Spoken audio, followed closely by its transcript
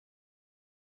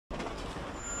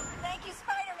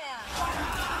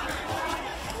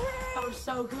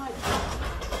so good.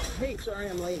 Hey, sorry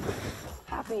I'm late.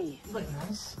 Happy. Look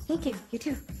nice. Thank you. You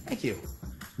too. Thank you.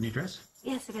 New dress?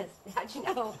 Yes, it is. How'd you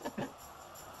know?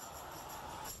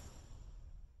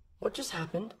 What just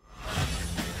happened?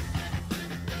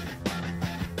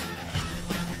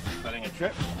 Planning a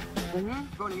trip?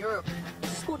 Mm-hmm. Going to Europe.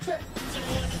 It's a school trip.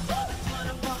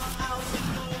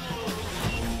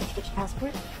 Get your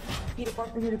passport. Peter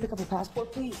Parker here to pick up your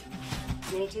passport, please.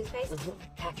 Mini toothpaste.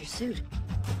 Pack your suit.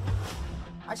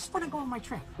 I just want to go on my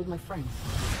trip with my friends.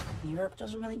 Europe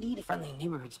doesn't really need a friendly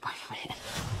neighborhood Spider-Man.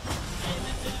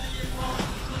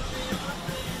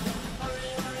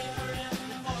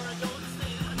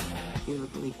 You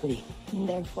look really pretty. And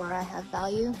therefore I have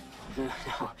value. No,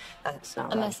 that's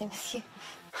not I'm right. messing with you.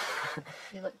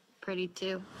 You look pretty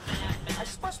too. I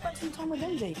just want to spend some time with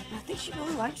MJ. I think she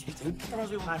really likes me, dude. That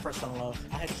reminds me when I first fell in love.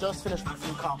 I had just finished my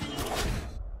food comp.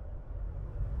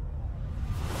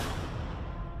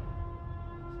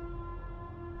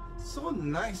 So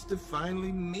nice to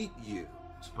finally meet you,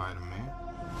 Spider-Man.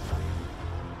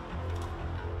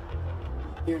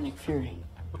 You're Nick Fury.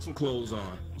 Put some clothes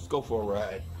on. Let's go for a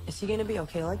ride. Is he gonna be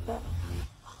okay like that?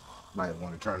 Might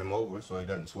want to turn him over so he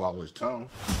doesn't swallow his tongue.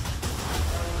 I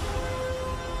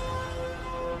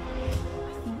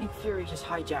think Nick Fury just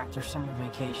hijacked our summer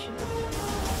vacation.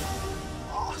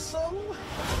 Awesome!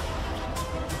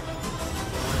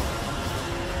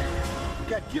 You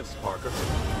got gifts, Parker,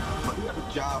 but you have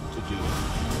a job to do.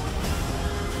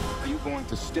 Are you going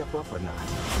to step up or not?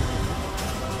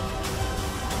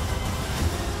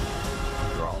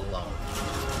 You're all alone.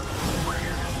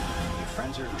 Your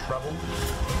friends are in trouble.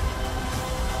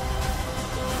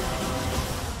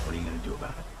 What are you going to do about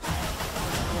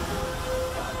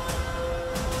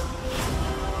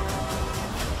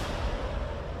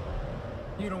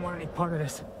it? You don't want any part of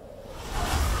this.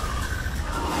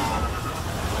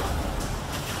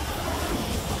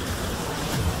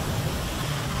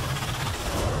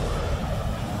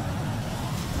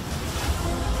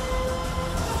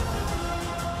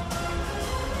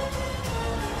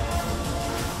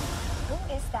 Who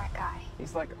is that guy?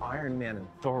 He's like Iron Man and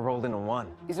Thor rolled into one.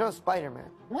 He's no Spider-Man.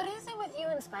 What is it with you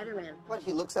and Spider-Man? What,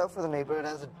 he looks out for the neighborhood,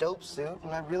 has a dope suit,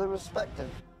 and I really respect him.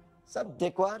 What's up,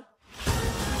 dickwad?